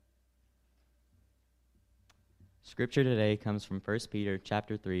Scripture today comes from 1 Peter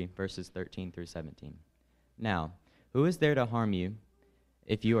chapter 3, verses 13 through 17. Now, who is there to harm you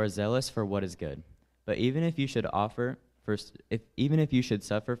if you are zealous for what is good? But even if you should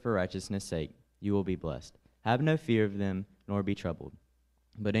suffer for righteousness' sake, you will be blessed. Have no fear of them, nor be troubled.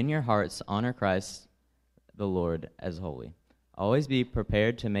 But in your hearts honor Christ the Lord as holy. Always be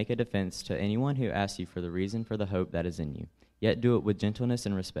prepared to make a defense to anyone who asks you for the reason for the hope that is in you. Yet do it with gentleness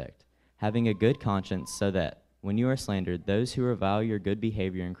and respect, having a good conscience, so that when you are slandered, those who revile your good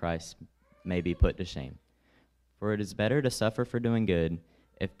behavior in Christ may be put to shame. For it is better to suffer for doing good,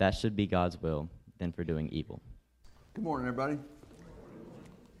 if that should be God's will, than for doing evil. Good morning, everybody.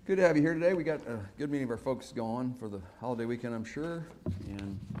 Good to have you here today. We got a good many of our folks gone for the holiday weekend, I'm sure,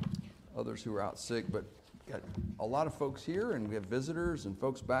 and others who are out sick, but got a lot of folks here, and we have visitors and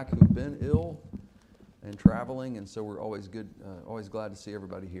folks back who've been ill and traveling, and so we're always glad to see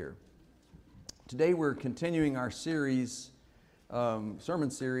everybody here. Today we're continuing our series, sermon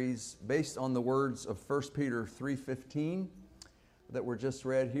series, based on the words of 1 Peter 3:15 that were just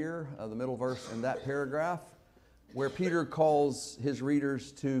read here, the middle verse in that paragraph, where Peter calls his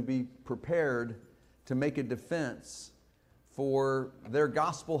readers to be prepared to make a defense for their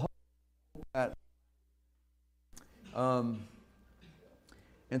gospel hope.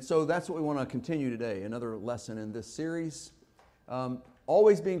 And so that's what we want to continue today, another lesson in this series.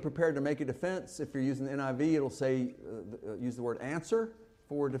 Always being prepared to make a defense. If you're using the NIV, it'll say, use the word answer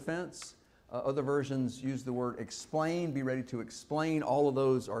for defense. Other versions use the word explain, be ready to explain. All of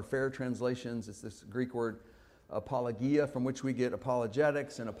those are fair translations. It's this Greek word apologia, from which we get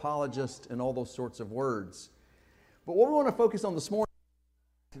apologetics and apologist and all those sorts of words. But what we want to focus on this morning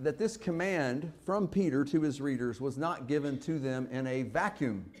is that this command from Peter to his readers was not given to them in a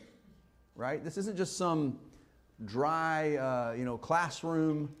vacuum, right? This isn't just some dry,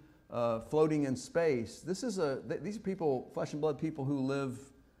 classroom floating in space. These are people, flesh and blood people, who live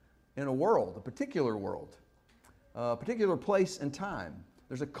in a world, a particular world, a particular place and time.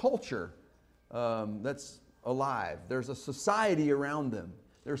 There's a culture that's alive. There's a society around them.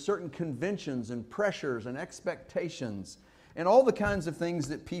 There are certain conventions and pressures and expectations and all the kinds of things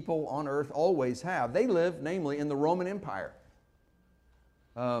that people on earth always have. They live, namely, in the Roman Empire.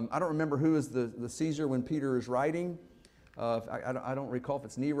 I don't remember who is the Caesar when Peter is writing. I don't recall if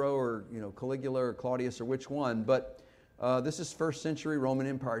it's Nero or Caligula or Claudius or which one, but this is first century Roman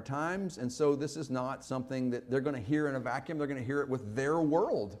Empire times, and so this is not something that they're going to hear in a vacuum. They're going to hear it with their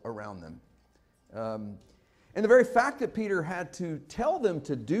world around them. And the very fact that Peter had to tell them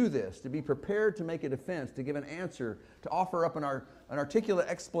to do this, to be prepared to make a defense, to give an answer, to offer up an articulate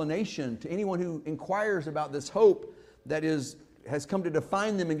explanation to anyone who inquires about this hope that has come to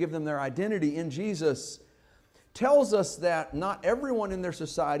define them and give them their identity in Jesus, tells us that not everyone in their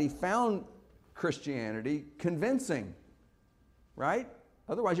society found Christianity convincing, right?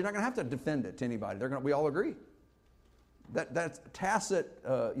 Otherwise, you're not going to have to defend it to anybody. We all agree. That's tacit,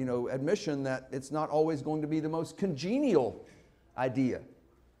 admission that it's not always going to be the most congenial idea.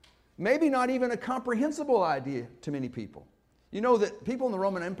 Maybe not even a comprehensible idea to many people. You know that people in the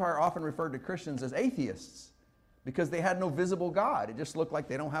Roman Empire often referred to Christians as atheists because they had no visible God. It just looked like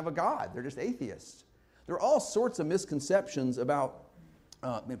they don't have a God. They're just atheists. There are all sorts of misconceptions about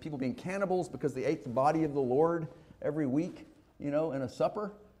people being cannibals because they ate the body of the Lord every week, in a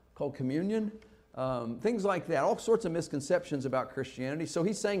supper called communion. Things like that, all sorts of misconceptions about Christianity. So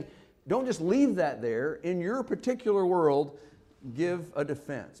he's saying, don't just leave that there. In your particular world, give a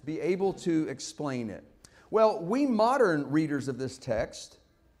defense. Be able to explain it. Well, we modern readers of this text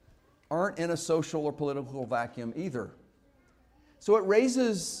aren't in a social or political vacuum either. So it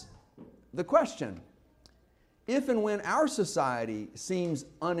raises the question, if and when our society seems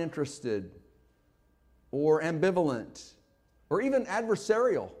uninterested or ambivalent or even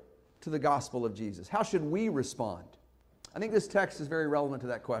adversarial to the gospel of Jesus, how should we respond? I think this text is very relevant to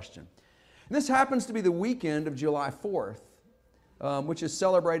that question. And this happens to be the weekend of July 4th, which is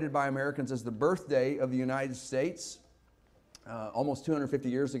celebrated by Americans as the birthday of the United States, almost 250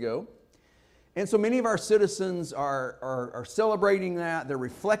 years ago. And so many of our citizens are celebrating that. They're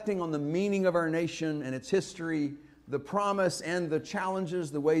reflecting on the meaning of our nation and its history, the promise and the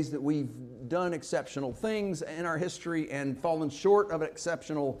challenges, the ways that we've done exceptional things in our history and fallen short of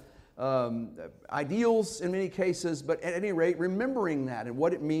exceptional ideals in many cases, but at any rate, remembering that and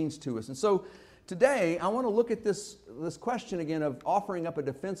what it means to us. And so today, I want to look at this question again of offering up a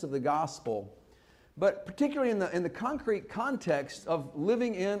defense of the gospel, but particularly in the concrete context of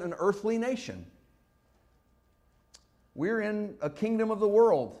living in an earthly nation. We're in a kingdom of the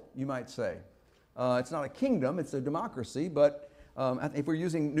world, you might say. It's not a kingdom, it's a democracy, but If we're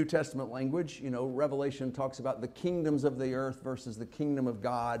using New Testament language, Revelation talks about the kingdoms of the earth versus the kingdom of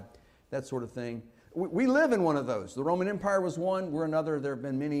God, that sort of thing. We live in one of those. The Roman Empire was one, we're another. There have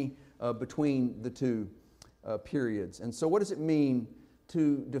been many between the two periods. And so what does it mean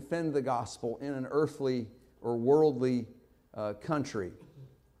to defend the gospel in an earthly or worldly country?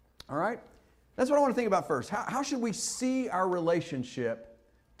 All right? That's what I want to think about first. How should we see our relationship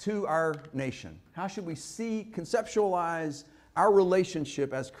to our nation? How should we conceptualize our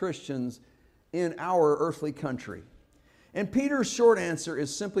relationship as Christians in our earthly country? And Peter's short answer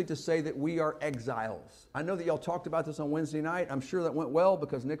is simply to say that we are exiles. I know that y'all talked about this on Wednesday night. I'm sure that went well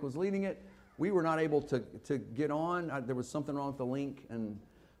because Nick was leading it. We were not able to get on. There was something wrong with the link, and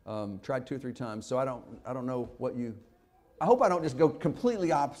tried 2 or 3 times. So I don't know what you. I hope I don't just go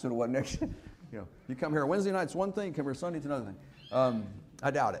completely opposite of what Nick. You come here Wednesday night, it's one thing. Come here Sunday, it's another thing.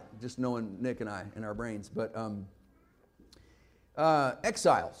 I doubt it. Just knowing Nick and I in our brains, but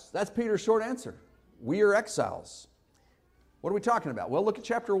exiles. That's Peter's short answer. We are exiles. What are we talking about? Well, look at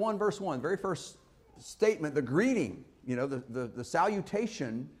chapter 1, verse 1. Very first statement, the greeting, the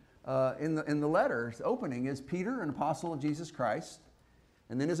salutation in the letter's opening is Peter, an apostle of Jesus Christ,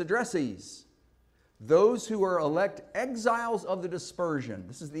 and then his addressees, those who are elect exiles of the dispersion.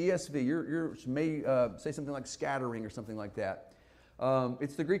 This is the ESV. You may say something like scattering or something like that.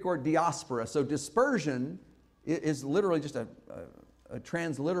 It's the Greek word diaspora. So dispersion is literally just a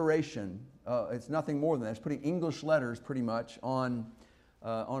transliteration. It's nothing more than that. It's putting English letters pretty much on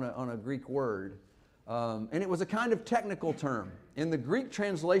a Greek word. And it was a kind of technical term. In the Greek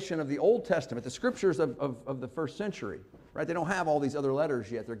translation of the Old Testament, the scriptures of the first century, right? They don't have all these other letters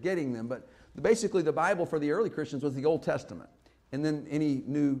yet. They're getting them. But basically the Bible for the early Christians was the Old Testament. And then any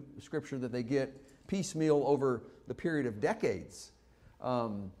new scripture that they get piecemeal over the period of decades.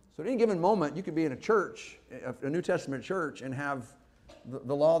 So at any given moment, you could be in a church, a New Testament church, and have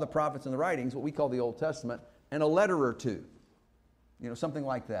the law, the prophets, and the writings, what we call the Old Testament, and a letter or two. Something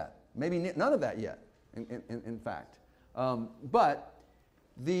like that. Maybe none of that yet, in fact. But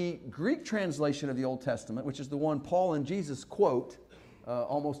the Greek translation of the Old Testament, which is the one Paul and Jesus quote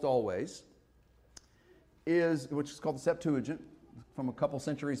almost always, which is called the Septuagint, from a couple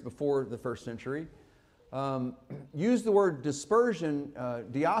centuries before the first century, use the word dispersion,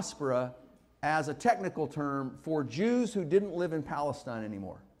 diaspora, as a technical term for Jews who didn't live in Palestine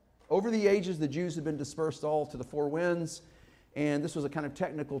anymore. Over the ages, the Jews had been dispersed all to the four winds, and this was a kind of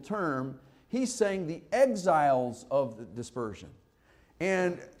technical term. He's saying the exiles of the dispersion.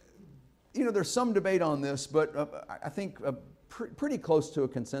 And, there's some debate on this, but I think pretty close to a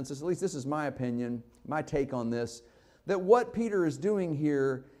consensus, at least this is my opinion, my take on this, that what Peter is doing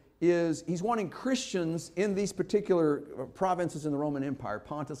here is he's wanting Christians in these particular provinces in the Roman Empire,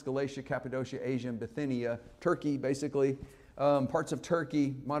 Pontus, Galatia, Cappadocia, Asia, and Bithynia, Turkey basically, parts of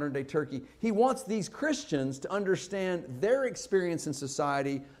Turkey, modern day Turkey. He wants these Christians to understand their experience in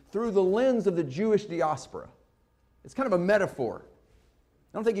society through the lens of the Jewish diaspora. It's kind of a metaphor.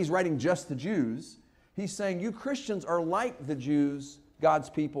 I don't think he's writing just the Jews. He's saying you Christians are like the Jews, God's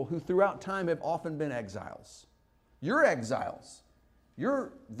people, who throughout time have often been exiles. You're exiles.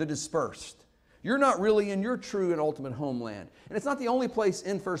 You're the dispersed. You're not really in your true and ultimate homeland. And it's not the only place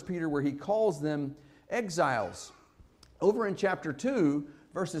in 1 Peter where he calls them exiles. Over in chapter 2,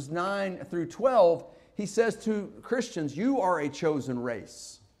 verses 9 through 12, he says to Christians, you are a chosen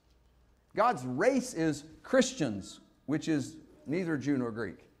race. God's race is Christians, which is neither Jew nor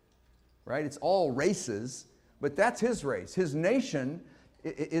Greek, right? It's all races, but that's his race. His nation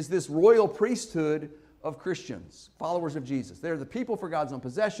is this royal priesthood of Christians, followers of Jesus. They're the people for God's own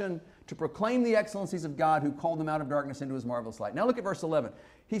possession, to proclaim the excellencies of God who called them out of darkness into his marvelous light. Now look at verse 11.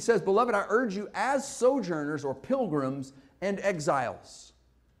 He says, beloved, I urge you as sojourners or pilgrims and exiles,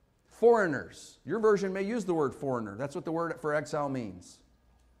 foreigners. Your version may use the word foreigner. That's what the word for exile means.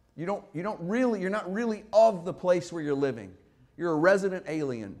 You're not really of the place where you're living. You're a resident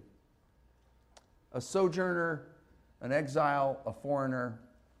alien, a sojourner, an exile, a foreigner.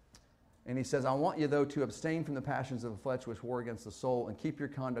 And he says, I want you, though, to abstain from the passions of the flesh which war against the soul, and keep your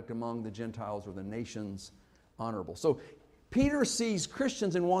conduct among the Gentiles or the nations honorable. So Peter sees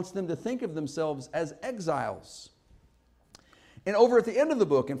Christians and wants them to think of themselves as exiles. And over at the end of the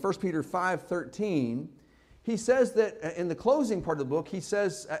book, in 1 Peter 5:13, he says that in the closing part of the book, he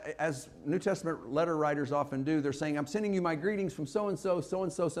says, as New Testament letter writers often do, they're saying, I'm sending you my greetings from so-and-so.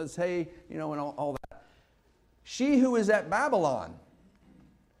 So-and-so says, hey, and all that. She who is at Babylon.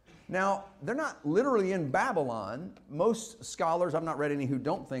 Now, they're not literally in Babylon. Most scholars, I've not read any who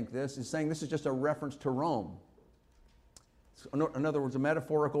don't think this, is saying this is just a reference to Rome. In other words, a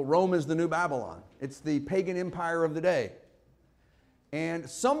metaphorical, Rome is the new Babylon. It's the pagan empire of the day. And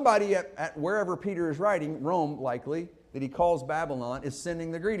somebody at wherever Peter is writing, Rome likely, that he calls Babylon, is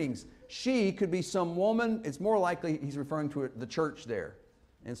sending the greetings. She could be some woman. It's more likely he's referring to the church there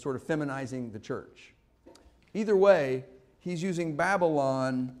and sort of feminizing the church. Either way, he's using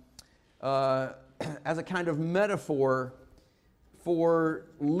Babylon as a kind of metaphor for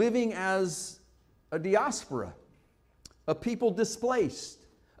living as a diaspora, a people displaced,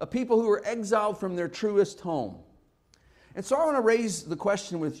 a people who are exiled from their truest home. And so I want to raise the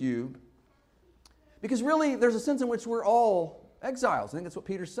question with you, because really there's a sense in which we're all exiles. I think that's what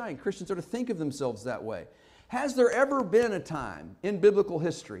Peter's saying. Christians sort of think of themselves that way. Has there ever been a time in biblical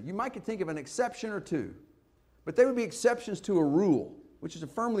history, you might think of an exception or two, but they would be exceptions to a rule, which is a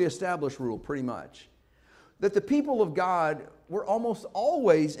firmly established rule pretty much, that the people of God were almost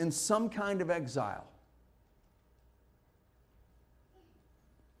always in some kind of exile?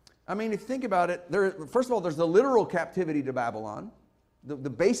 I mean, if you think about it, first of all, there's the literal captivity to Babylon, the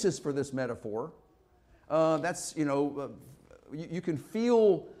basis for this metaphor. That's, you can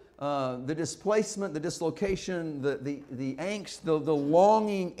feel the displacement, the dislocation, the angst, the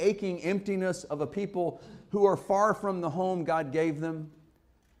longing, aching emptiness of a people who are far from the home God gave them.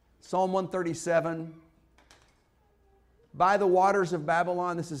 Psalm 137, by the waters of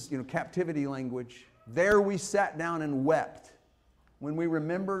Babylon, this is captivity language. There we sat down and wept when we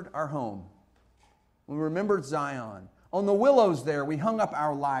remembered our home, when we remembered Zion. On the willows there we hung up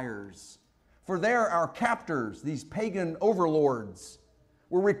our lyres, for there our captors, these pagan overlords,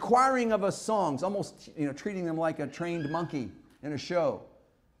 were requiring of us songs, almost treating them like a trained monkey in a show.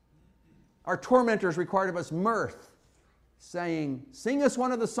 Our tormentors required of us mirth, saying, "Sing us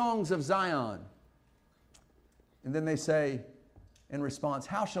one of the songs of Zion." And then they say in response,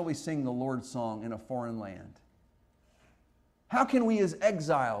 "How shall we sing the Lord's song in a foreign land?" How can we as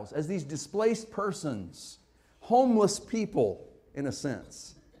exiles, as these displaced persons, homeless people in a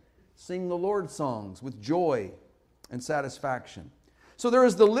sense, sing the Lord's songs with joy and satisfaction? So there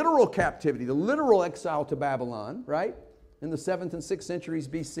is the literal captivity, the literal exile to Babylon, right? In the 7th and 6th centuries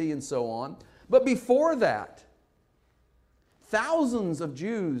BC and so on. But before that, thousands of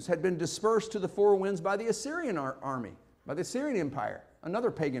Jews had been dispersed to the four winds by the Assyrian army, by the Assyrian Empire,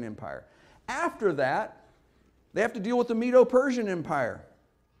 another pagan empire. After that, they have to deal with the Medo-Persian Empire.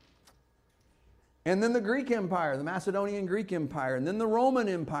 And then the Greek Empire, the Macedonian Greek Empire, and then the Roman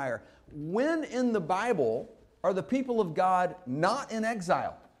Empire. When in the Bible are the people of God not in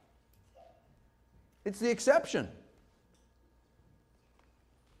exile? It's the exception.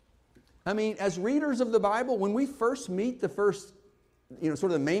 I mean, as readers of the Bible, when we first meet the first, sort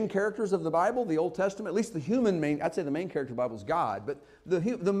of the main characters of the Bible, the Old Testament, at least the human main, I'd say the main character of the Bible is God, but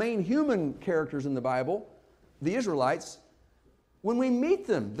the main human characters in the Bible, the Israelites, when we meet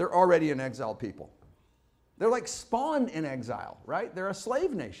them, they're already an exiled people. They're like spawned in exile, right? They're a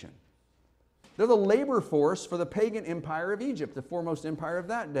slave nation. They're the labor force for the pagan empire of Egypt, the foremost empire of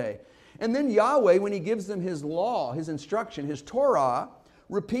that day. And then Yahweh, when He gives them His law, His instruction, His Torah,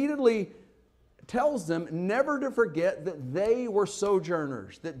 repeatedly tells them never to forget that they were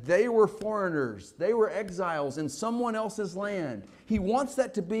sojourners, that they were foreigners, they were exiles in someone else's land. He wants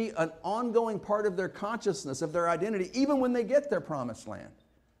that to be an ongoing part of their consciousness, of their identity, even when they get their promised land.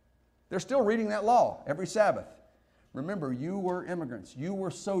 They're still reading that law every Sabbath. Remember, you were immigrants, you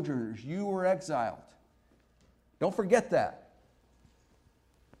were sojourners, you were exiled. Don't forget that.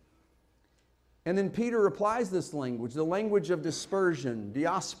 And then Peter applies this language, the language of dispersion,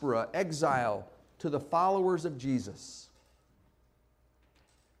 diaspora, exile, to the followers of Jesus.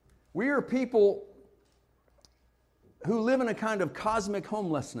 We are people who live in a kind of cosmic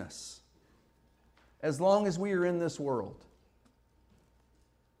homelessness as long as we are in this world.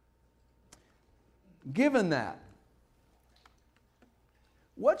 Given that,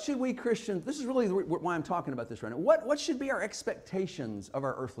 what should we Christians, this is really why I'm talking about this right now, what should be our expectations of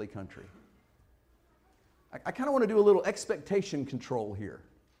our earthly country? I kind of want to do a little expectation control here.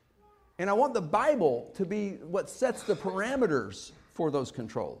 And I want the Bible to be what sets the parameters for those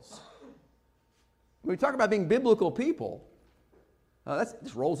controls. When we talk about being biblical people, that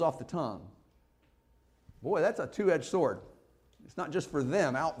just rolls off the tongue. Boy, that's a two-edged sword. It's not just for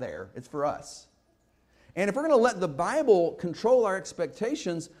them out there, it's for us. And if we're going to let the Bible control our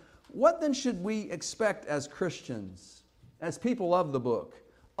expectations, what then should we expect as Christians, as people of the book,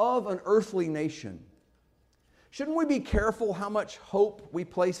 of an earthly nation? Shouldn't we be careful how much hope we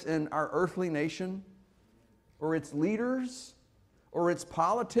place in our earthly nation, or its leaders, or its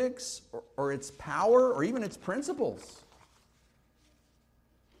politics, or its power, or even its principles?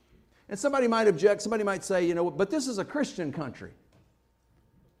 And somebody might object, somebody might say, but this is a Christian country.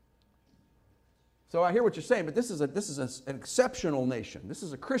 So I hear what you're saying, but this is an exceptional nation. This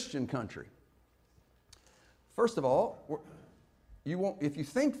is a Christian country. First of all, you won't, if you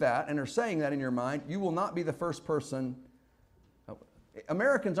think that and are saying that in your mind, you will not be the first person.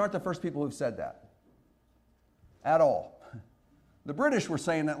 Americans aren't the first people who've said that at all. The British were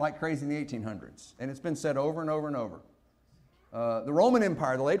saying that like crazy in the 1800s, and it's been said over and over and over. The Roman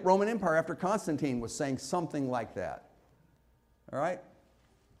Empire, the late Roman Empire after Constantine was saying something like that. All right?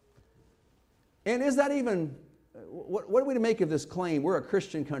 And is that even, what are we to make of this claim, we're a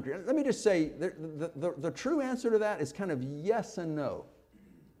Christian country? Let me just say, the true answer to that is kind of yes and no.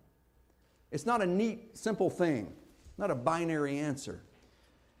 It's not a neat, simple thing, not a binary answer.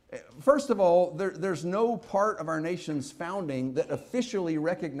 First of all, there's no part of our nation's founding that officially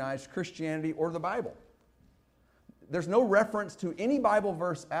recognized Christianity or the Bible. There's no reference to any Bible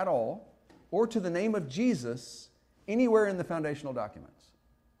verse at all or to the name of Jesus anywhere in the foundational documents.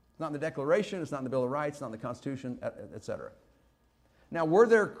 It's not in the Declaration, it's not in the Bill of Rights, it's not in the Constitution, etc. Now, were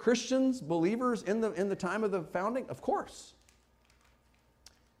there Christians, believers in the time of the founding? Of course.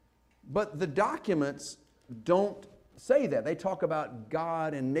 But the documents don't say that. They talk about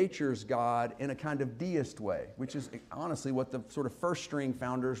God and nature's God in a kind of deist way, which is honestly what the sort of first string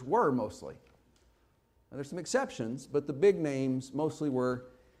founders were mostly. Now, there's some exceptions, but the big names mostly were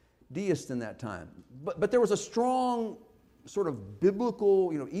deists in that time. But there was a strong sort of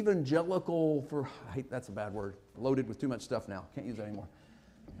biblical, evangelical, that's a bad word, loaded with too much stuff now. Can't use that anymore.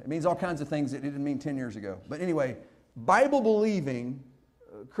 It means all kinds of things that it didn't mean 10 years ago. But anyway, Bible-believing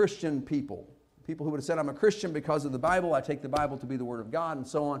Christian people who would have said, I'm a Christian because of the Bible, I take the Bible to be the Word of God, and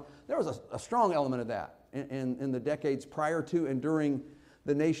so on. There was a strong element of that in the decades prior to and during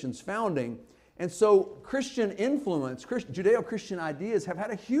the nation's founding. And so Christian influence, Judeo-Christian ideas have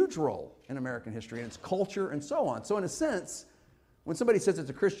had a huge role in American history and its culture and so on. So in a sense, when somebody says it's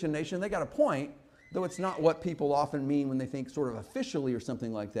a Christian nation, they got a point, though it's not what people often mean when they think sort of officially or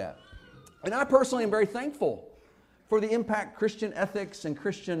something like that. And I personally am very thankful for the impact Christian ethics and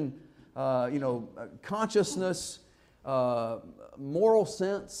Christian consciousness, moral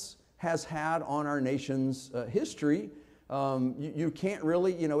sense has had on our nation's history. You can't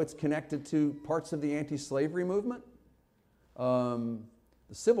really, it's connected to parts of the anti-slavery movement.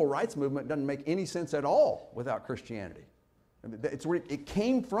 The civil rights movement doesn't make any sense at all without Christianity. It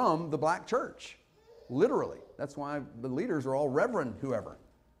came from the black church, literally. That's why the leaders are all Reverend whoever.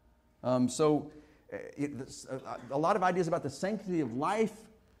 A lot of ideas about the sanctity of life,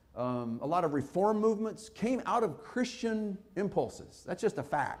 a lot of reform movements came out of Christian impulses. That's just a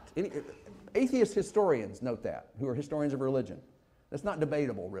fact. Atheist historians note that, who are historians of religion. That's not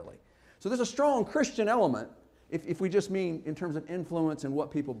debatable, really. So there's a strong Christian element, if we just mean in terms of influence and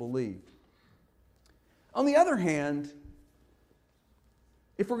what people believe. On the other hand,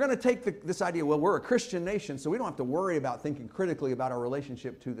 if we're going to take this idea, well, we're a Christian nation, so we don't have to worry about thinking critically about our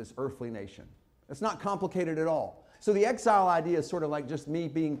relationship to this earthly nation. It's not complicated at all. So the exile idea is sort of like just me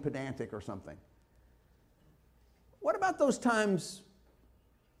being pedantic or something. What about those times,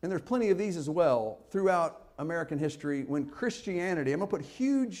 and there's plenty of these as well, throughout American history, when Christianity, I'm going to put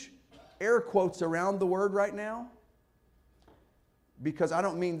huge air quotes around the word right now, because I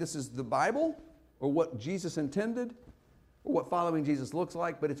don't mean this is the Bible or what Jesus intended or what following Jesus looks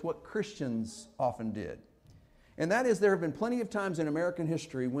like, but it's what Christians often did. And that is, there have been plenty of times in American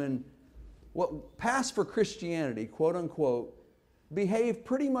history when what passed for Christianity, quote unquote, behaved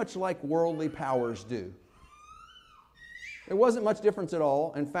pretty much like worldly powers do. There wasn't much difference at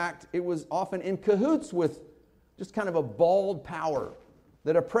all. In fact, it was often in cahoots with just kind of a bald power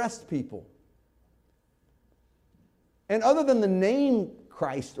that oppressed people. And other than the name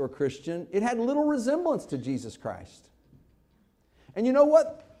Christ or Christian, it had little resemblance to Jesus Christ. And you know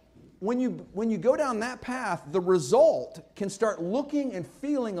what? When you go down that path, the result can start looking and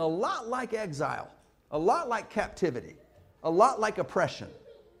feeling a lot like exile, a lot like captivity, a lot like oppression,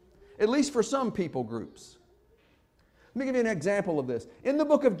 at least for some people groups. Let me give you an example of this. In the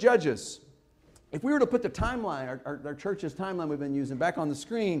book of Judges, if we were to put the timeline, our church's timeline we've been using back on the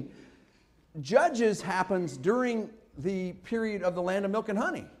screen, Judges happens during the period of the land of milk and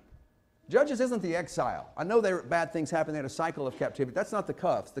honey. Judges isn't the exile. I know bad things happen. They had a cycle of captivity. That's not the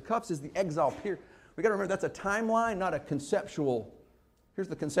cuffs. The cuffs is the exile period. We've got to remember that's a timeline, not a conceptual. Here's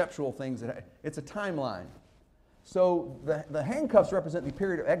the conceptual things. It's a timeline. So the handcuffs represent the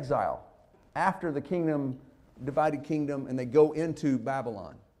period of exile after the divided kingdom, and they go into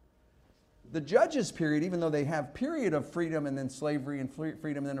Babylon. The Judges period, even though they have period of freedom and then slavery and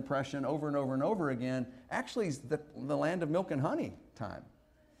freedom and then oppression over and over and over again, actually is the land of milk and honey time.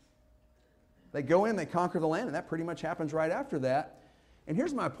 They go in, they conquer the land, and that pretty much happens right after that. And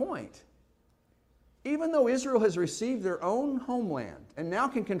here's my point. even though Israel has received their own homeland and now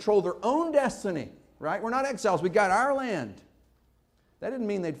can control their own destiny, right? We're not exiles, we got our land. That didn't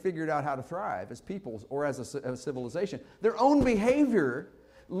mean they'd figured out how to thrive as peoples or as a civilization. Their own behavior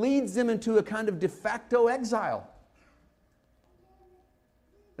leads them into a kind of de facto exile.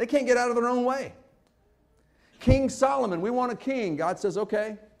 They can't get out of their own way. King Solomon, we want a king. God says,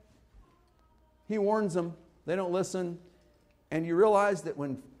 okay. He warns them. They don't listen. And you realize that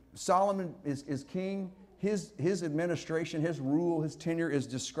when Solomon is king, his administration, his rule, his tenure is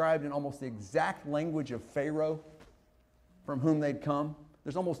described in almost the exact language of Pharaoh from whom they'd come.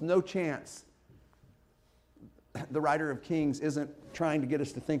 There's almost no chance the writer of Kings isn't trying to get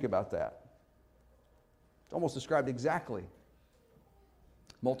us to think about that. It's almost described exactly.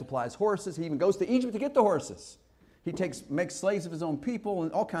 Multiplies horses. He even goes to Egypt to get the horses. He makes slaves of his own people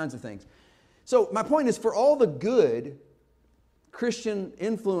and all kinds of things. So my point is, for all the good Christian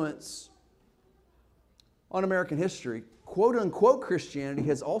influence on American history, quote-unquote Christianity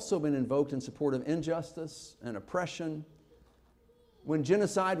has also been invoked in support of injustice and oppression. When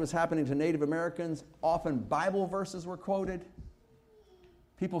genocide was happening to Native Americans, often Bible verses were quoted.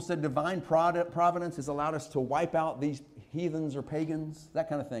 People said divine providence has allowed us to wipe out these heathens or pagans, that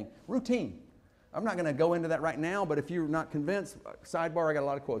kind of thing. Routine. I'm not going to go into that right now, but if you're not convinced, sidebar, I got a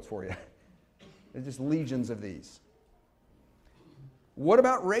lot of quotes for you. There's just legions of these. What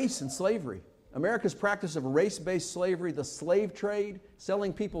about race and slavery? America's practice of race-based slavery, the slave trade,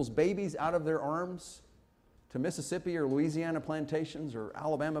 selling people's babies out of their arms to Mississippi or Louisiana plantations or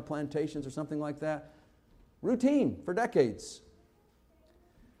Alabama plantations or something like that. Routine for decades.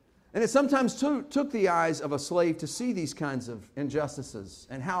 And it sometimes took the eyes of a slave to see these kinds of injustices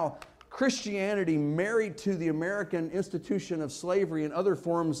and how Christianity, married to the American institution of slavery and other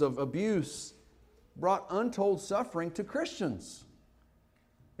forms of abuse, brought untold suffering to Christians.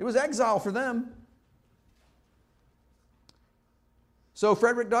 It was exile for them. So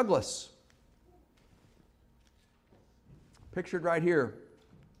Frederick Douglass, pictured right here,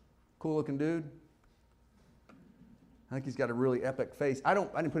 cool looking dude. I think he's got a really epic face. I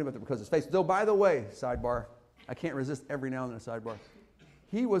didn't put him up there because of his face. Though, by the way, sidebar, I can't resist every now and then a sidebar.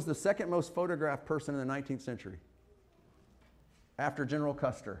 He was the second most photographed person in the 19th century after General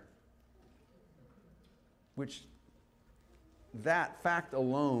Custer, which that fact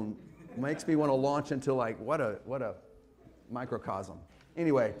alone makes me want to launch into like, what a microcosm.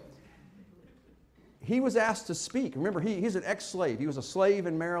 Anyway, he was asked to speak. Remember, he's an ex-slave. He was a slave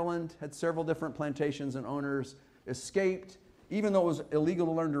in Maryland, had several different plantations and owners, escaped, even though it was illegal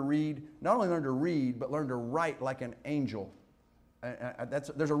to learn to read, not only learn to read, but learn to write like an angel.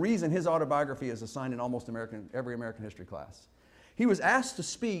 There's a reason his autobiography is assigned in almost every American history class. He was asked to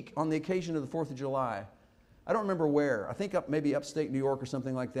speak on the occasion of the 4th of July. I don't remember where. I think maybe upstate New York or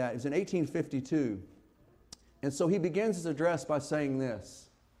something like that. It was in 1852. And so he begins his address by saying this: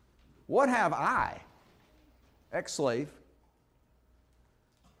 "What have I, ex-slave,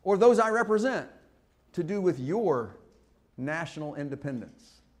 or those I represent, to do with your national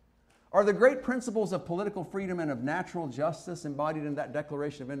independence? Are the great principles of political freedom and of natural justice embodied in that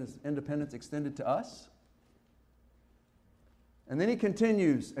Declaration of Independence extended to us?" And then he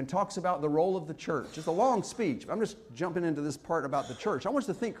continues and talks about the role of the church. It's a long speech. I'm just jumping into this part about the church. I want us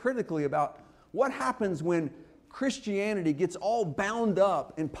to think critically about what happens when Christianity gets all bound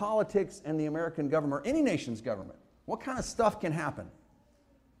up in politics and the American government, or any nation's government. What kind of stuff can happen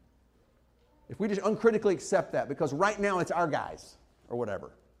if we just uncritically accept that because right now it's our guys or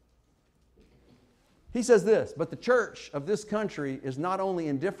whatever? He says this: "But the church of this country is not only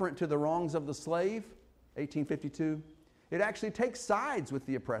indifferent to the wrongs of the slave," 1852, "it actually takes sides with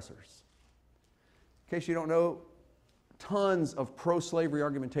the oppressors." In case you don't know, tons of pro-slavery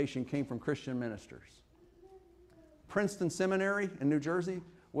argumentation came from Christian ministers. Princeton Seminary in New Jersey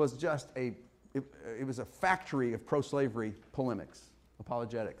was just it was a factory of pro-slavery polemics,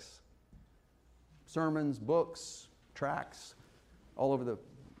 apologetics. Sermons, books, tracts,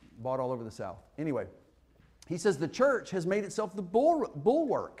 bought all over the South. Anyway, he says the church has made itself the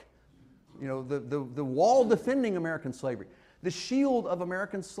bulwark, the wall defending American slavery, the shield of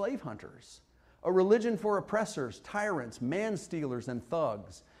American slave hunters, a religion for oppressors, tyrants, man-stealers, and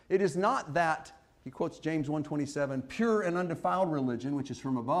thugs. It is not that, he quotes James 1:27, pure and undefiled religion, which is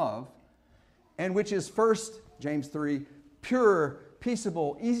from above, and which is first, James 3, pure,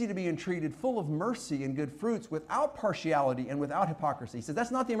 peaceable, easy to be entreated, full of mercy and good fruits, without partiality and without hypocrisy. He says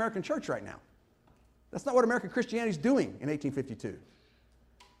that's not the American church right now. That's not what American Christianity is doing in 1852.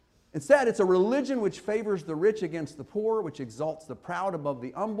 Instead, it's a religion which favors the rich against the poor, which exalts the proud above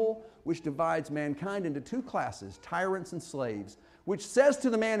the humble, which divides mankind into two classes, tyrants and slaves, which says to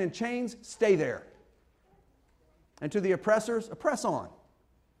the man in chains, stay there, And to the oppressors, oppress on.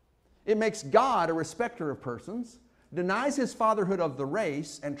 It makes God a respecter of persons, denies his fatherhood of the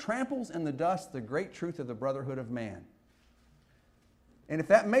race, and tramples in the dust the great truth of the brotherhood of man. And if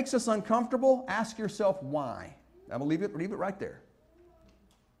that makes us uncomfortable, ask yourself why. I'm going to leave it right there.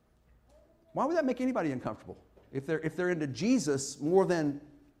 Why would that make anybody uncomfortable? If they're into Jesus more than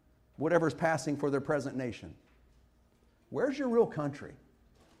whatever's passing for their present nation. Where's your real country?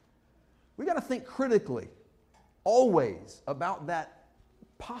 We got to think critically, always, about that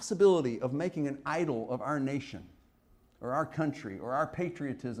possibility of making an idol of our nation, or our country, or our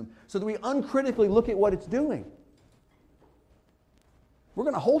patriotism, so that we uncritically look at what it's doing. We're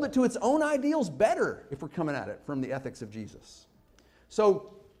going to hold it to its own ideals better if we're coming at it from the ethics of Jesus.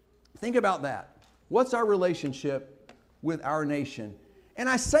 So think about that. What's our relationship with our nation? And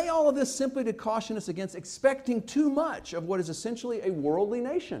I say all of this simply to caution us against expecting too much of what is essentially a worldly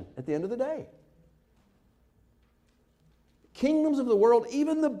nation at the end of the day. Kingdoms of the world,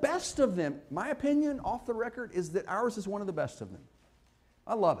 even the best of them, my opinion, off the record, is that ours is one of the best of them.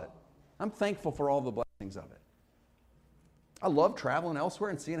 I love it. I'm thankful for all the blessings of it. I love traveling elsewhere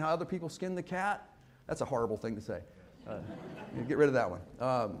and seeing how other people skin the cat. That's a horrible thing to say. Get rid of that one.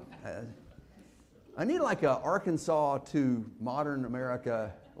 I need like a Arkansas to modern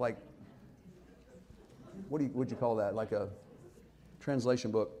America, like, what would you call that? Like a translation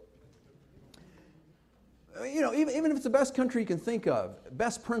book. You know, even if it's the best country you can think of,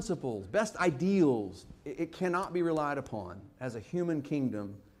 best principles, best ideals, it cannot be relied upon as a human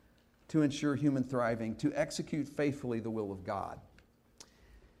kingdom to ensure human thriving, to execute faithfully the will of God.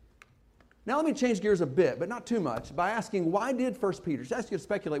 Now let me change gears a bit, but not too much, by asking, why did 1 Peter, just ask you to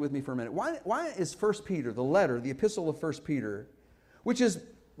speculate with me for a minute, why is 1 Peter, the letter, the epistle of 1 Peter, which is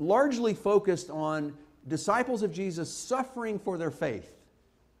largely focused on disciples of Jesus suffering for their faith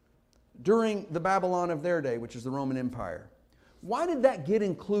during the Babylon of their day, which is the Roman Empire, why did that get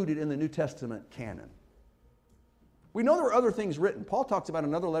included in the New Testament canon? We know there were other things written. Paul talks about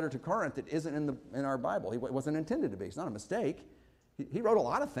another letter to Corinth that isn't in our Bible. It wasn't intended to be. It's not a mistake. He wrote a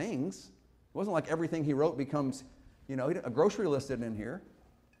lot of things. It wasn't like everything he wrote becomes, a grocery list isn't in here.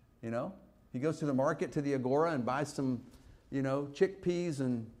 He goes to the market, to the Agora, and buys some, chickpeas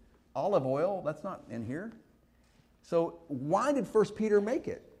and olive oil. That's not in here. So why did 1 Peter make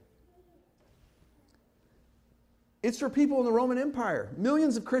it? It's for people in the Roman Empire.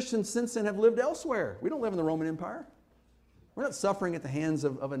 Millions of Christians since then have lived elsewhere. We don't live in the Roman Empire. We're not suffering at the hands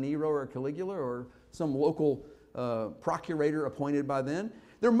of a Nero or a Caligula or some local procurator appointed by then.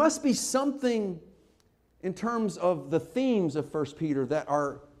 There must be something in terms of the themes of 1 Peter that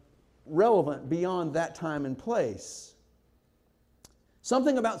are relevant beyond that time and place.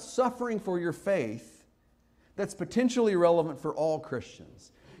 Something about suffering for your faith that's potentially relevant for all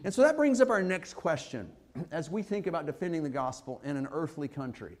Christians. And so that brings up our next question as we think about defending the gospel in an earthly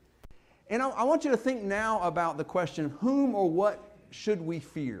country. And I want you to think now about the question, whom or what should we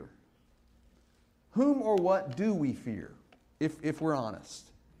fear? Whom or what do we fear, if we're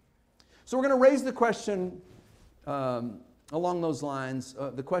honest? So we're going to raise the question along those lines,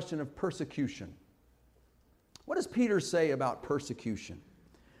 the question of persecution. What does Peter say about persecution?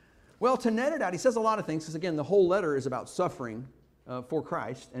 Well, to net it out, he says a lot of things, because again, the whole letter is about suffering for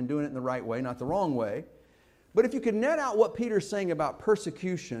Christ and doing it in the right way, not the wrong way. But if you could net out what Peter's saying about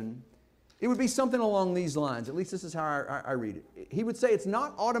persecution, it would be something along these lines. At least this is how I read it. He would say it's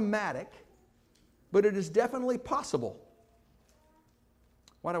not automatic, but it is definitely possible.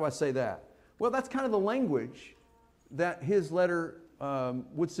 Why do I say that? Well, that's kind of the language that his letter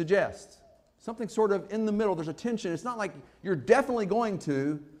would suggest. Something sort of in the middle. There's a tension. It's not like you're definitely going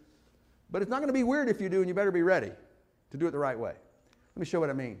to, but it's not going to be weird if you do, and you better be ready to do it the right way. Let me show what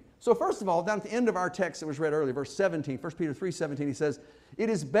I mean. So first of all, down at the end of our text that was read earlier, verse 17, 1 Peter 3:17, he says, "It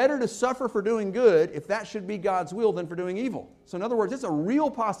is better to suffer for doing good, if that should be God's will, than for doing evil." So in other words, it's a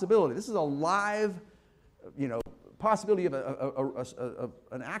real possibility. This is a live, possibility of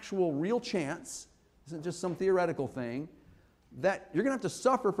an actual real chance. This isn't just some theoretical thing, that you're going to have to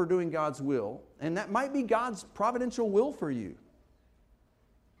suffer for doing God's will, and that might be God's providential will for you.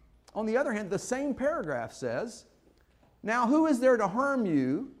 On the other hand, the same paragraph says, "Now who is there to harm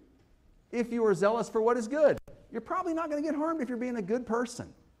you if you are zealous for what is good?" You're probably not going to get harmed if you're being a good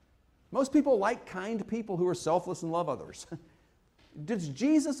person. Most people like kind people who are selfless and love others. Does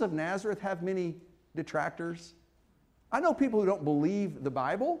Jesus of Nazareth have many detractors? I know people who don't believe the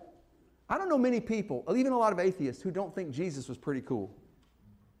Bible. I don't know many people, even a lot of atheists, who don't think Jesus was pretty cool.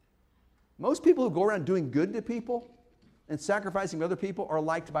 Most people who go around doing good to people and sacrificing other people are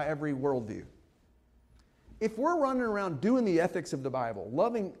liked by every worldview. if we're running around doing the ethics of the Bible,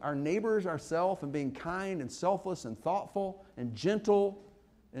 loving our neighbors, ourselves, and being kind and selfless and thoughtful and gentle,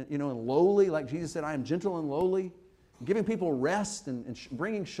 and lowly, like Jesus said, I am gentle and lowly, giving people rest and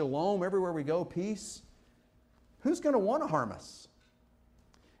bringing shalom everywhere we go, peace, who's going to want to harm us?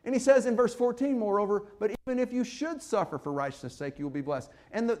 And he says in verse 14, moreover, but even if you should suffer for righteousness' sake, you will be blessed.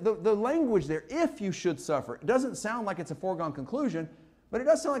 And the language there, if you should suffer, it doesn't sound like it's a foregone conclusion, but it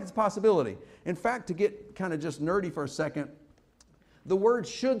does sound like it's a possibility. In fact, to get kind of just nerdy for a second, the word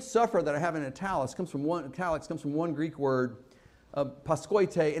should suffer that I have in italics comes from one Greek word,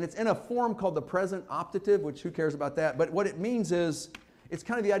 paskoite, and it's in a form called the present optative, which who cares about that? But what it means is, it's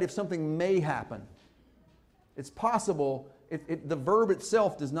kind of the idea of something may happen. It's possible. The verb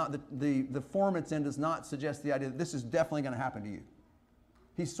itself does not, the form it's in does not suggest the idea that this is definitely going to happen to you.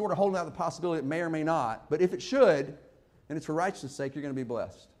 He's sort of holding out the possibility it may or may not, but if it should, and it's for righteousness' sake, you're going to be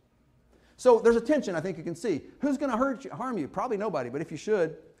blessed. So there's a tension I think you can see. Who's going to harm you? Probably nobody, but if you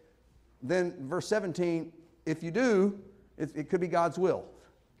should, then verse 17, if you do, it could be God's will.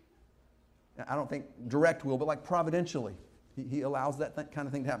 I don't think direct will, but like providentially. He allows that kind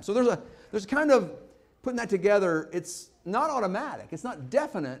of thing to happen. So there's a kind of, putting that together, it's not automatic, it's not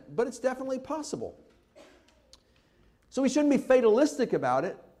definite, but it's definitely possible. So we shouldn't be fatalistic about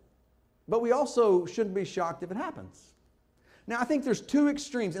it, but we also shouldn't be shocked if it happens. Now, I think there's two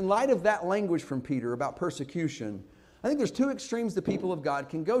extremes. In light of that language from Peter about persecution, I think there's two extremes the people of God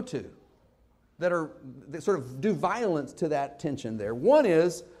can go to that sort of do violence to that tension there. One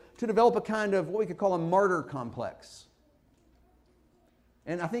is to develop a kind of what we could call a martyr complex.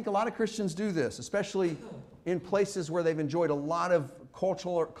 And I think a lot of Christians do this, especially in places where they've enjoyed a lot of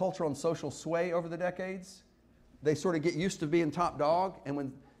cultural and social sway over the decades. They sort of get used to being top dog, and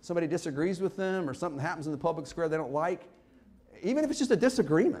when somebody disagrees with them or something happens in the public square they don't like, even if it's just a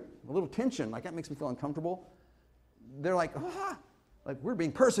disagreement, a little tension, like that makes me feel uncomfortable, they're like, like we're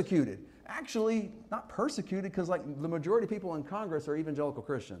being persecuted. Actually, not persecuted, because like the majority of people in Congress are evangelical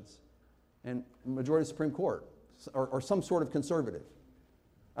Christians, and the majority of the Supreme Court, or some sort of conservative.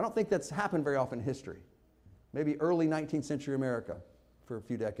 I don't think that's happened very often in history. Maybe early 19th century America for a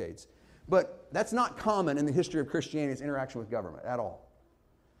few decades. But that's not common in the history of Christianity's interaction with government at all.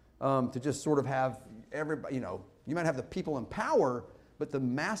 To just sort of have everybody, you might have the people in power, but the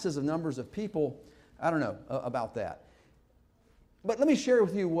masses of numbers of people, I don't know about that. But let me share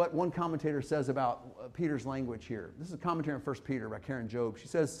with you what one commentator says about Peter's language here. This is a commentary on 1 Peter by Karen Jobe. She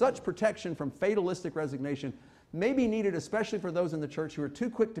says, such protection from fatalistic resignation may be needed especially for those in the church who are too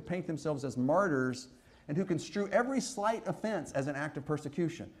quick to paint themselves as martyrs and who construe every slight offense as an act of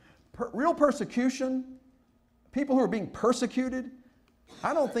persecution. Real persecution, people who are being persecuted,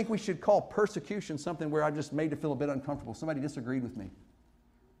 I don't think we should call persecution something where I'm just made to feel a bit uncomfortable. Somebody disagreed with me.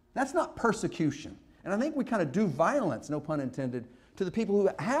 That's not persecution. And I think we kind of do violence, no pun intended, to the people who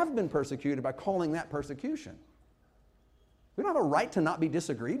have been persecuted by calling that persecution. We don't have a right to not be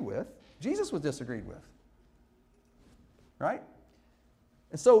disagreed with. Jesus was disagreed with. Right?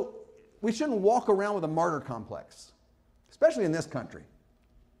 And so we shouldn't walk around with a martyr complex, especially in this country.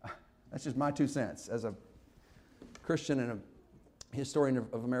 That's just my 2 cents as a Christian and a historian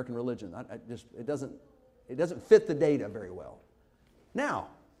of American religion. It doesn't fit the data very well. Now,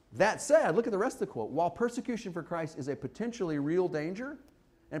 that said, look at the rest of the quote. While persecution for Christ is a potentially real danger,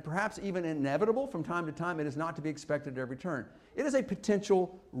 and perhaps even inevitable from time to time, it is not to be expected at every turn. It is a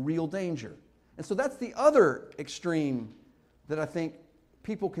potential real danger. And so that's the other extreme that I think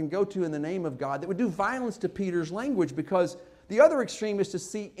people can go to in the name of God that would do violence to Peter's language, because the other extreme is to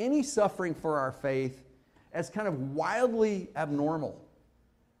see any suffering for our faith as kind of wildly abnormal.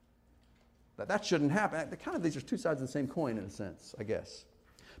 That shouldn't happen. These are two sides of the same coin in a sense, I guess.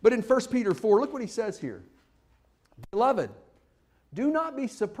 But in 1 Peter 4, look what he says here. Beloved, do not be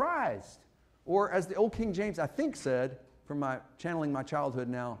surprised, or as the old King James, I think, said, from channeling my childhood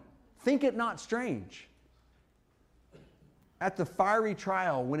now, think it not strange at the fiery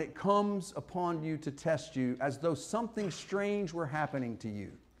trial when it comes upon you to test you, as though something strange were happening to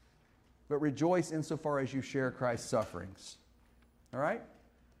you. But rejoice insofar as you share Christ's sufferings. All right?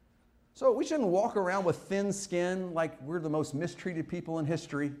 So we shouldn't walk around with thin skin like we're the most mistreated people in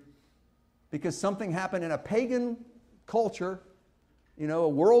history because something happened in a pagan culture, a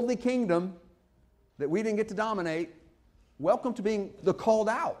worldly kingdom that we didn't get to dominate. Welcome to being the called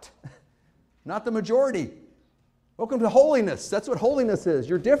out, not the majority. Welcome to holiness. That's what holiness is.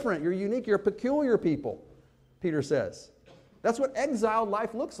 You're different. You're unique. You're a peculiar people, Peter says. That's what exiled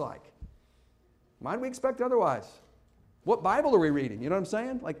life looks like. Why do we expect otherwise? What Bible are we reading? You know what I'm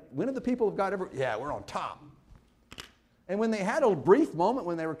saying? Like, when did the people of God ever, we're on top. And when they had a brief moment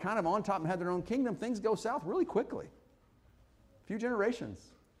when they were kind of on top and had their own kingdom, things go south really quickly. A few generations.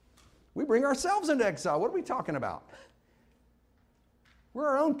 We bring ourselves into exile. What are we talking about? We're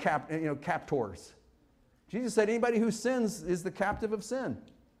our own captors. Jesus said anybody who sins is the captive of sin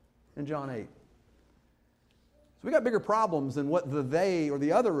in John 8. So we got bigger problems than what the they or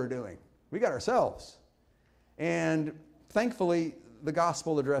the other are doing. We got ourselves. And thankfully, the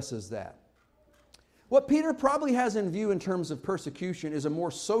gospel addresses that. What Peter probably has in view in terms of persecution is a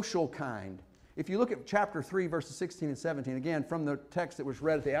more social kind. If you look at chapter 3, verses 16 and 17, again, from the text that was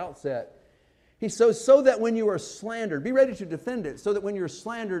read at the outset, he says, so that when you are slandered, be ready to defend it, so that when you're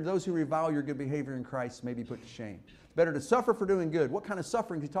slandered, those who revile your good behavior in Christ may be put to shame. Better to suffer for doing good. What kind of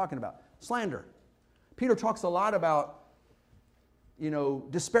suffering is he talking about? Slander. Peter talks a lot about,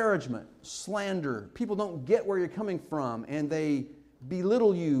 disparagement, slander. People don't get where you're coming from, and they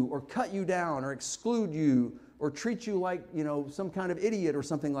belittle you or cut you down or exclude you or treat you like, some kind of idiot or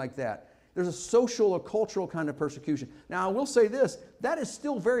something like that. There's a social or cultural kind of persecution. Now, I will say this, that is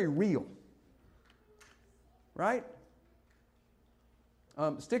still very real. Right?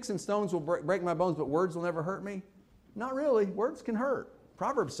 Sticks and stones will break my bones, but words will never hurt me. Not really. Words can hurt.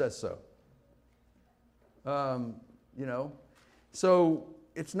 Proverbs says so. So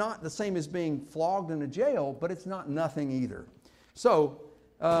it's not the same as being flogged in a jail, but it's not nothing either. So,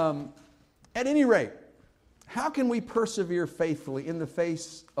 at any rate, how can we persevere faithfully in the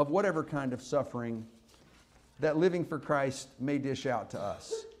face of whatever kind of suffering that living for Christ may dish out to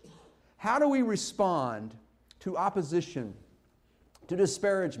us? How do we respond to opposition, to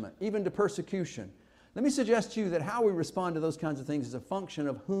disparagement, even to persecution? Let me suggest to you that how we respond to those kinds of things is a function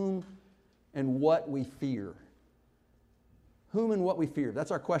of whom and what we fear. Whom and what we fear.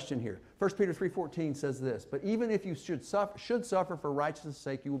 That's our question here. 1 Peter 3:14 says this, but even if you should suffer for righteousness'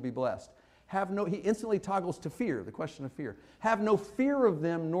 sake, you will be blessed. He instantly toggles to fear, the question of fear. Have no fear of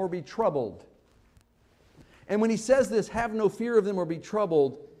them, nor be troubled. And when he says this, have no fear of them or be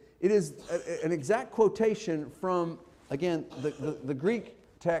troubled, it is an exact quotation from, again, the Greek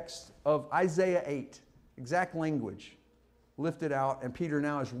text of Isaiah 8. Exact language lifted out, and Peter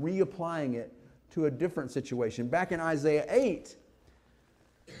now is reapplying it to a different situation. Back in Isaiah 8,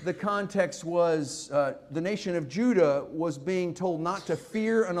 the context was the nation of Judah was being told not to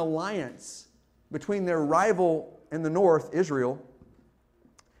fear an alliance between their rival in the north, Israel,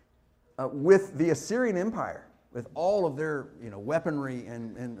 with the Assyrian Empire, with all of their weaponry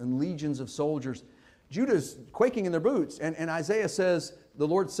and legions of soldiers. Judah's quaking in their boots. And Isaiah says, the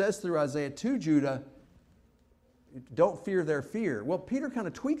Lord says through Isaiah to Judah, don't fear their fear. Well, Peter kind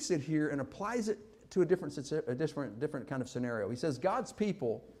of tweaks it here and applies it to a different kind of scenario. He says God's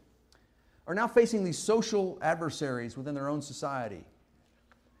people are now facing these social adversaries within their own society.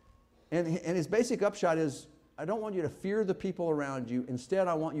 And his basic upshot is, I don't want you to fear the people around you. Instead,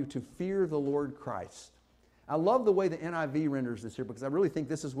 I want you to fear the Lord Christ. I love the way the NIV renders this here, because I really think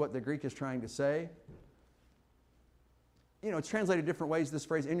this is what the Greek is trying to say. It's translated different ways, this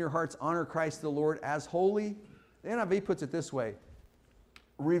phrase, in your hearts, honor Christ the Lord as holy. The NIV puts it this way: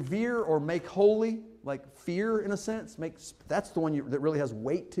 revere or make holy, like fear in a sense. That's the one that really has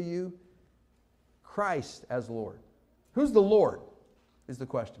weight to you. Christ as Lord. Who's the Lord is the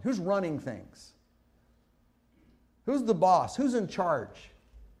question. Who's running things? Who's the boss? Who's in charge?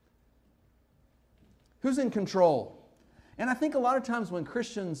 Who's in control? And I think a lot of times when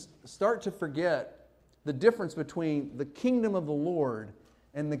Christians start to forget the difference between the kingdom of the Lord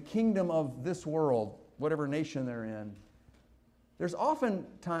and the kingdom of this world, whatever nation they're in, there's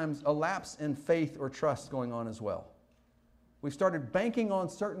oftentimes a lapse in faith or trust going on as well. We've started banking on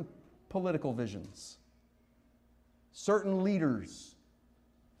certain political visions, certain leaders,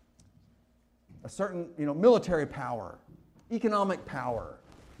 a certain military power, economic power,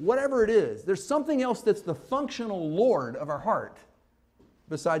 whatever it is. There's something else that's the functional Lord of our heart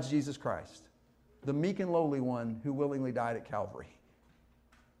besides Jesus Christ, the meek and lowly one who willingly died at Calvary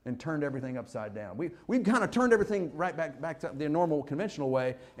and turned everything upside down. We've kind of turned everything right back to the normal, conventional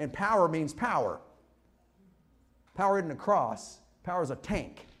way, and power means power. Power isn't a cross. Power is a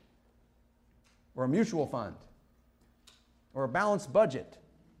tank or a mutual fund or a balanced budget.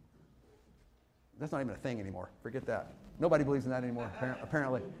 That's not even a thing anymore. Forget that. Nobody believes in that anymore,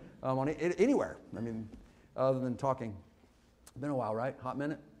 apparently, anywhere. Other than talking. Been a while, right? Hot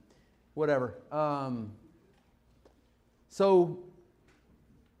minute? Whatever. So,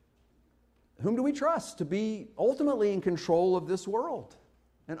 whom do we trust to be ultimately in control of this world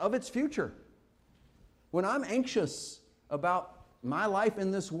and of its future? When I'm anxious about my life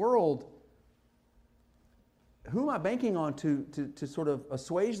in this world, who am I banking on to sort of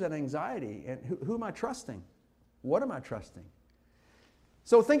assuage that anxiety? And who am I trusting? What am I trusting?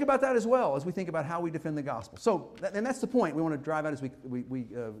 So think about that as well as we think about how we defend the gospel. So, and that's the point we want to drive out as we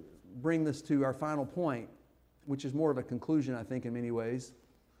bring this to our final point, which is more of a conclusion, I think, in many ways.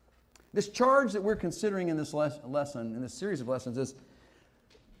 This charge that we're considering in this lesson, in this series of lessons, is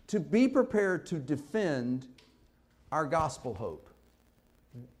to be prepared to defend our gospel hope.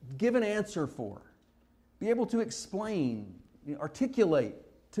 Give an answer for. Be able to explain, articulate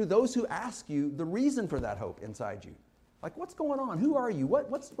to those who ask you the reason for that hope inside you. Like, what's going on? Who are you?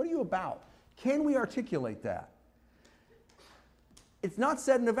 What are you about? Can we articulate that? It's not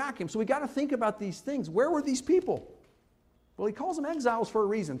said in a vacuum, so we got to think about these things. Where were these people? Well, he calls them exiles for a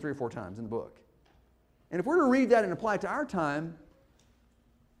reason 3 or 4 times in the book. And if we're to read that and apply it to our time,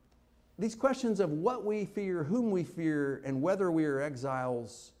 these questions of what we fear, whom we fear, and whether we are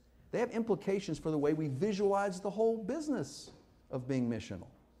exiles, they have implications for the way we visualize the whole business of being missional.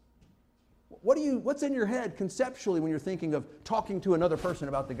 What's in your head conceptually when you're thinking of talking to another person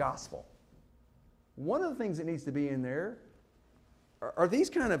about the gospel? One of the things that needs to be in there are these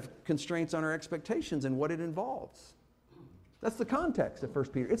kind of constraints on our expectations and what it involves. That's the context of 1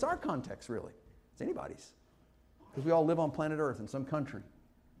 Peter. It's our context, really. It's anybody's. Because we all live on planet Earth in some country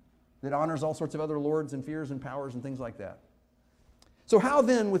that honors all sorts of other lords and fears and powers and things like that. So how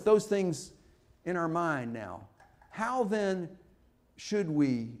then, with those things in our mind now, how then should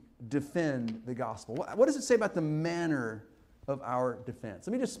we defend the gospel? What does it say about the manner of our defense?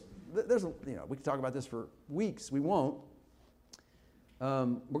 Let me just, we can talk about this for weeks. We won't.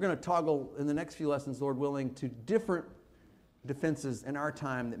 We're going to toggle in the next few lessons, Lord willing, to different defenses in our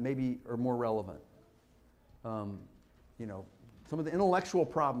time that maybe are more relevant. Some of the intellectual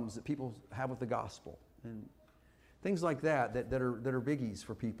problems that people have with the gospel and things like that are biggies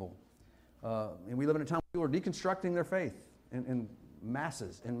for people. And we live in a time where people are deconstructing their faith in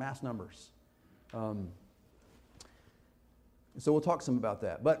masses, in mass numbers. So we'll talk some about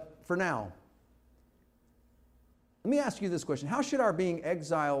that. But for now, let me ask you this question. How should our being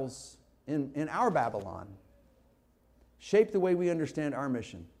exiles in our Babylon shape the way we understand our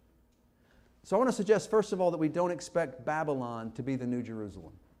mission? So I want to suggest, first of all, that we don't expect Babylon to be the New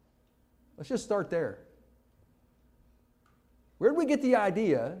Jerusalem. Let's just start there. Where did we get the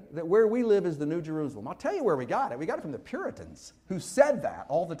idea that where we live is the New Jerusalem? I'll tell you where we got it. We got it from the Puritans, who said that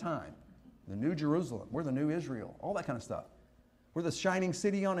all the time. The New Jerusalem. We're the new Israel. All that kind of stuff. We're the shining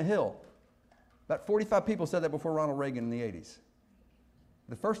city on a hill. About 45 people said that before Ronald Reagan in the 80s.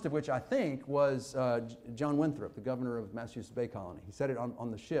 The first of which, I think, was John Winthrop, the governor of Massachusetts Bay Colony. He said it on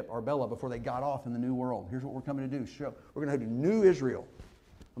the ship, Arbella, before they got off in the New World. Here's what we're coming to do. We're going to have a new Israel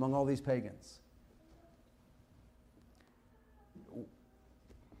among all these pagans.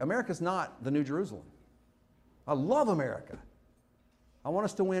 America's not the New Jerusalem. I love America. I want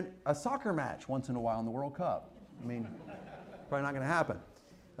us to win a soccer match once in a while in the World Cup. I mean, probably not going to happen.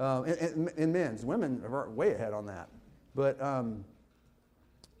 In men's. Women are way ahead on that. But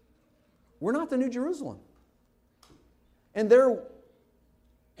we're not the New Jerusalem. And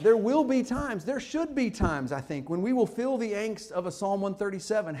there will be times, there should be times, I think, when we will feel the angst of a Psalm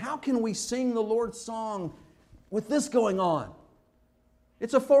 137. How can we sing the Lord's song with this going on?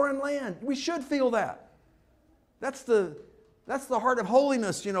 It's a foreign land. We should feel that. That's the heart of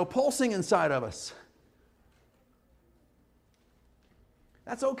holiness, pulsing inside of us.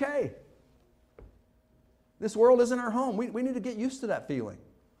 That's okay. This world isn't our home. We need to get used to that feeling.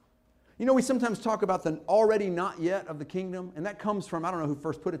 We sometimes talk about the already not yet of the kingdom, and that comes from, I don't know who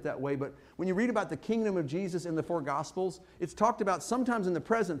first put it that way, but when you read about the kingdom of Jesus in the 4 Gospels, it's talked about sometimes in the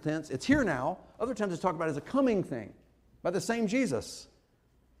present tense, it's here now, other times it's talked about as a coming thing, by the same Jesus.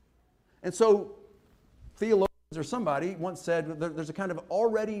 And so theologians or somebody once said there's a kind of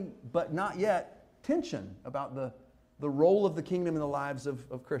already but not yet tension about the role of the kingdom in the lives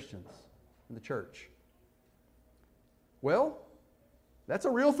of Christians in the church. Well, that's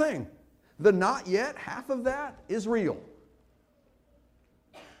a real thing. The not yet, half of that is real.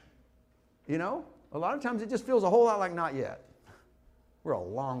 A lot of times it just feels a whole lot like not yet. We're a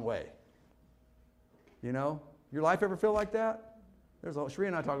long way. Your life ever feel like that? Sheree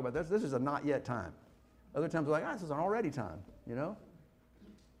and I talk about this. This is a not yet time. Other times we're like, this is an already time,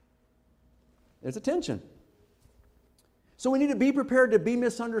 There's a tension. So we need to be prepared to be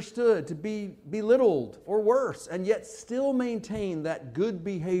misunderstood, to be belittled or worse, and yet still maintain that good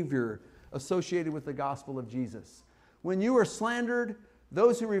behavior associated with the gospel of Jesus. When you are slandered,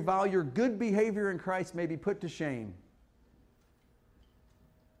 those who revile your good behavior in Christ may be put to shame.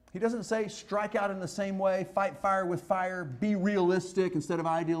 He doesn't say strike out in the same way, fight fire with fire, be realistic instead of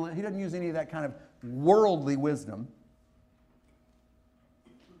idealistic. He doesn't use any of that kind of worldly wisdom.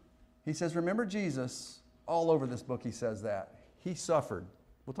 He says, remember Jesus All over this book he says that. He suffered.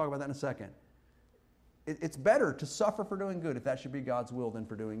 We'll talk about that in a second. It's better to suffer for doing good, if that should be God's will, than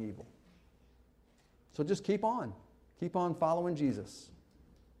for doing evil. So just keep on. Keep on following Jesus.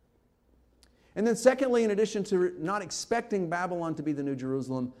 And then secondly, in addition to not expecting Babylon to be the New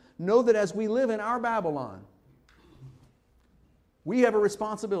Jerusalem, know that as we live in our Babylon, we have a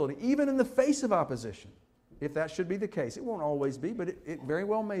responsibility, even in the face of opposition, if that should be the case. It won't always be, but it very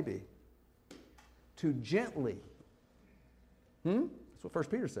well may be. To gently, that's what 1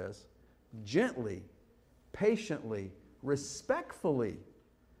 Peter says, gently, patiently, respectfully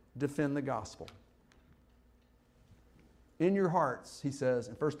defend the gospel. In your hearts, he says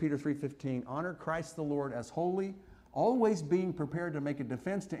in 1 Peter 3:15, honor Christ the Lord as holy, always being prepared to make a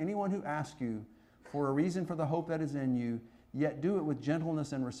defense to anyone who asks you for a reason for the hope that is in you, yet do it with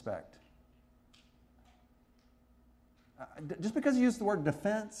gentleness and respect. Just because you use the word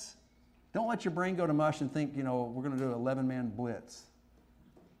defense, don't let your brain go to mush and think, we're going to do an 11-man blitz.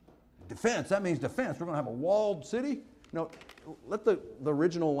 Defense, that means defense. We're going to have a walled city? No, let the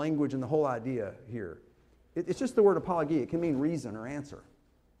original language and the whole idea here. It's just the word apologia. It can mean reason or answer.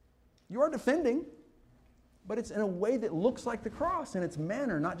 You are defending, but it's in a way that looks like the cross in its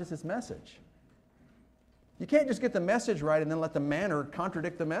manner, not just its message. You can't just get the message right and then let the manner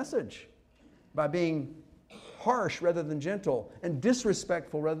contradict the message by being harsh rather than gentle and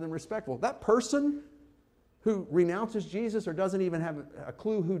disrespectful rather than respectful. That person who renounces Jesus or doesn't even have a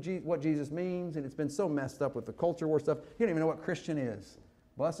clue what Jesus means, and it's been so messed up with the culture war stuff, he don't even know what Christian is.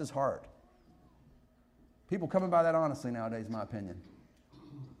 Bless his heart. People coming by that honestly nowadays, in my opinion.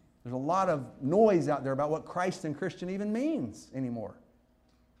 There's a lot of noise out there about what Christ and Christian even means anymore.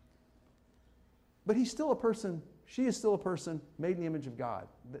 But he's still a person, she is still a person made in the image of God.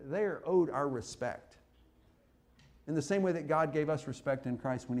 They are owed our respect. In the same way that God gave us respect in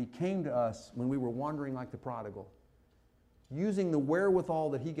Christ when he came to us when we were wandering like the prodigal. Using the wherewithal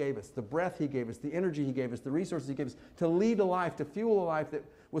that he gave us, the breath he gave us, the energy he gave us, the resources he gave us to lead a life, to fuel a life that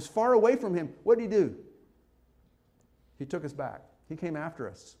was far away from him. What did he do? He took us back. He came after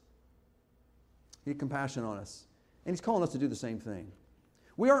us. He had compassion on us. And he's calling us to do the same thing.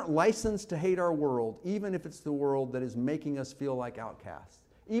 We aren't licensed to hate our world, even if it's the world that is making us feel like outcasts.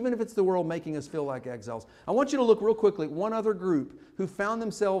 Even if it's the world making us feel like exiles. I want you to look real quickly at one other group who found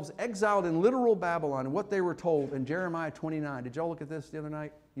themselves exiled in literal Babylon and what they were told in Jeremiah 29. Did y'all look at this the other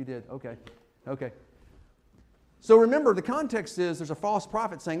night? You did? Okay. So remember, the context is there's a false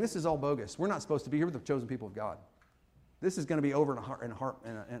prophet saying this is all bogus. We're not supposed to be here with the chosen people of God. This is going to be over in a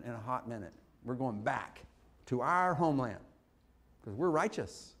hot minute. We're going back to our homeland because we're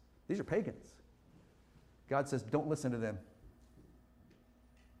righteous. These are pagans. God says, don't listen to them.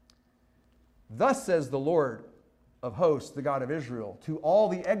 Thus says the Lord of hosts, the God of Israel, to all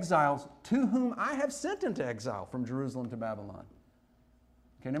the exiles to whom I have sent into exile from Jerusalem to Babylon.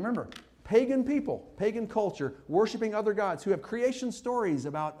 Okay, now remember, pagan people, pagan culture, worshiping other gods who have creation stories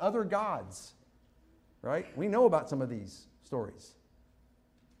about other gods. Right? We know about some of these stories.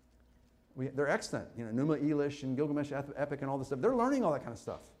 They're extant. Numa Elish and Gilgamesh epic and all this stuff. They're learning all that kind of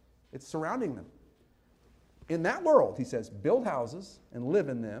stuff. It's surrounding them. In that world, he says, build houses and live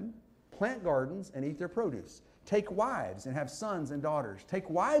in them, plant gardens and eat their produce. Take wives and have sons and daughters. Take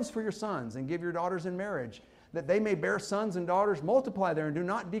wives for your sons and give your daughters in marriage, that they may bear sons and daughters, multiply there and do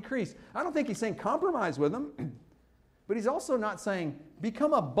not decrease. I don't think he's saying compromise with them, but he's also not saying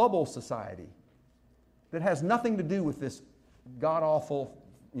become a bubble society that has nothing to do with this god-awful,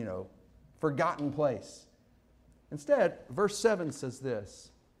 forgotten place. Instead, verse 7 says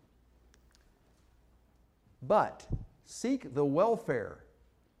this, but seek the welfare.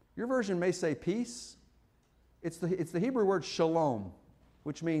 Your version may say peace. It's the Hebrew word shalom,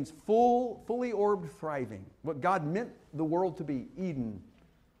 which means fully orbed thriving. What God meant the world to be, Eden.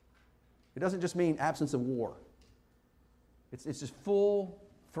 It doesn't just mean absence of war. It's just full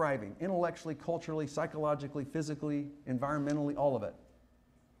thriving, intellectually, culturally, psychologically, physically, environmentally, all of it.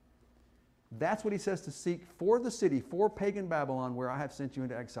 That's what he says to seek for the city, for pagan Babylon, where I have sent you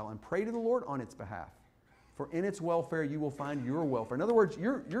into exile, and pray to the Lord on its behalf. For in its welfare you will find your welfare. In other words,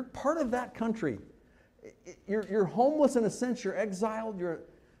 you're part of that country. You're homeless in a sense, you're exiled, you're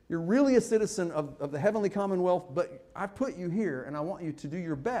really a citizen of the heavenly commonwealth, but I've put you here, and I want you to do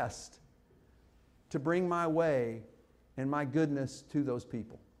your best to bring my way and my goodness to those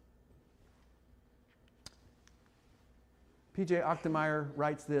people. P.J. Ochtemeier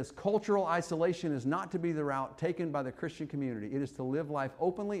writes this, cultural isolation is not to be the route taken by the Christian community. It is to live life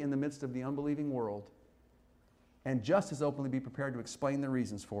openly in the midst of the unbelieving world and just as openly be prepared to explain the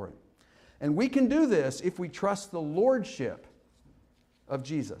reasons for it. And we can do this if we trust the lordship of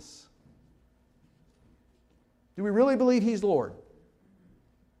Jesus. Do we really believe He's Lord?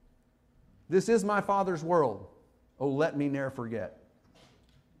 This is my Father's world. Oh, let me ne'er forget.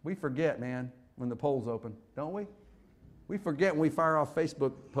 We forget, man, when the polls open, don't we? We forget when we fire off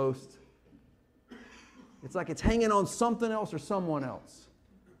Facebook posts. It's like it's hanging on something else or someone else.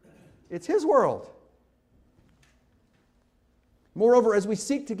 It's His world. Moreover, as we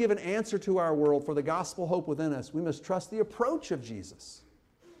seek to give an answer to our world for the gospel hope within us, we must trust the approach of Jesus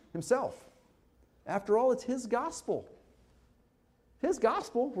Himself. After all, it's His gospel. His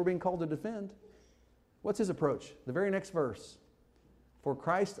gospel we're being called to defend. What's His approach? The very next verse. For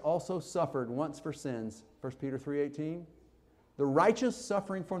Christ also suffered once for sins, 1 Peter 3:18, the righteous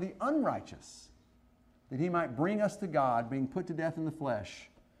suffering for the unrighteous, that He might bring us to God, being put to death in the flesh,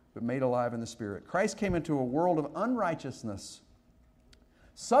 but made alive in the Spirit. Christ came into a world of unrighteousness,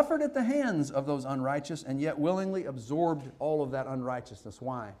 suffered at the hands of those unrighteous, and yet willingly absorbed all of that unrighteousness.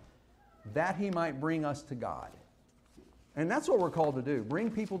 Why? That He might bring us to God. And that's what we're called to do, bring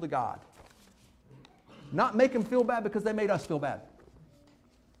people to God. Not make them feel bad because they made us feel bad.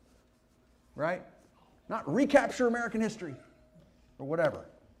 Right? Not recapture American history or whatever.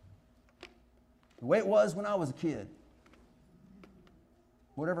 The way it was when I was a kid.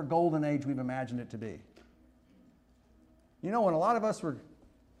 Whatever golden age we've imagined it to be. You know, when a lot of us were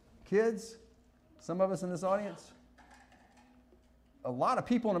kids, some of us in this audience, a lot of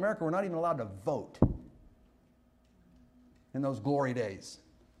people in America were not even allowed to vote in those glory days.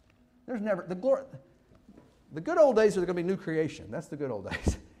 There's never, the good old days are going to be new creation. That's the good old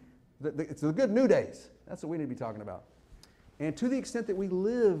days. It's the good new days. That's what we need to be talking about. And to the extent that we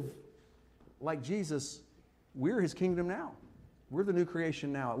live like Jesus, we're His kingdom now. We're the new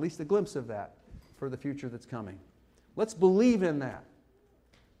creation now, at least a glimpse of that for the future that's coming. Let's believe in that.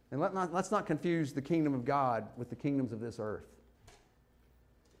 And let's not confuse the kingdom of God with the kingdoms of this earth.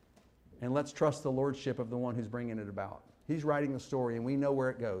 And let's trust the lordship of the one who's bringing it about. He's writing the story, and we know where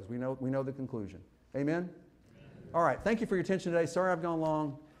it goes. We know the conclusion. Amen? All right. Thank you for your attention today. Sorry I've gone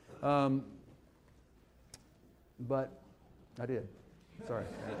long. But I did. Sorry.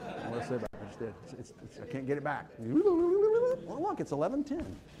 I want to say about it. I just did. I can't get it back. Well, look, it's 11:10.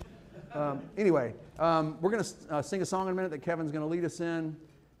 Anyway, we're going to sing a song in a minute that Kevin's going to lead us in.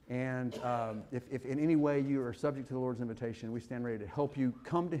 And if in any way you are subject to the Lord's invitation, we stand ready to help you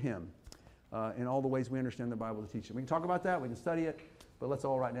come to Him in all the ways we understand the Bible to teach it. We can talk about that. We can study it. But let's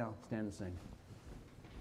all right now stand and sing.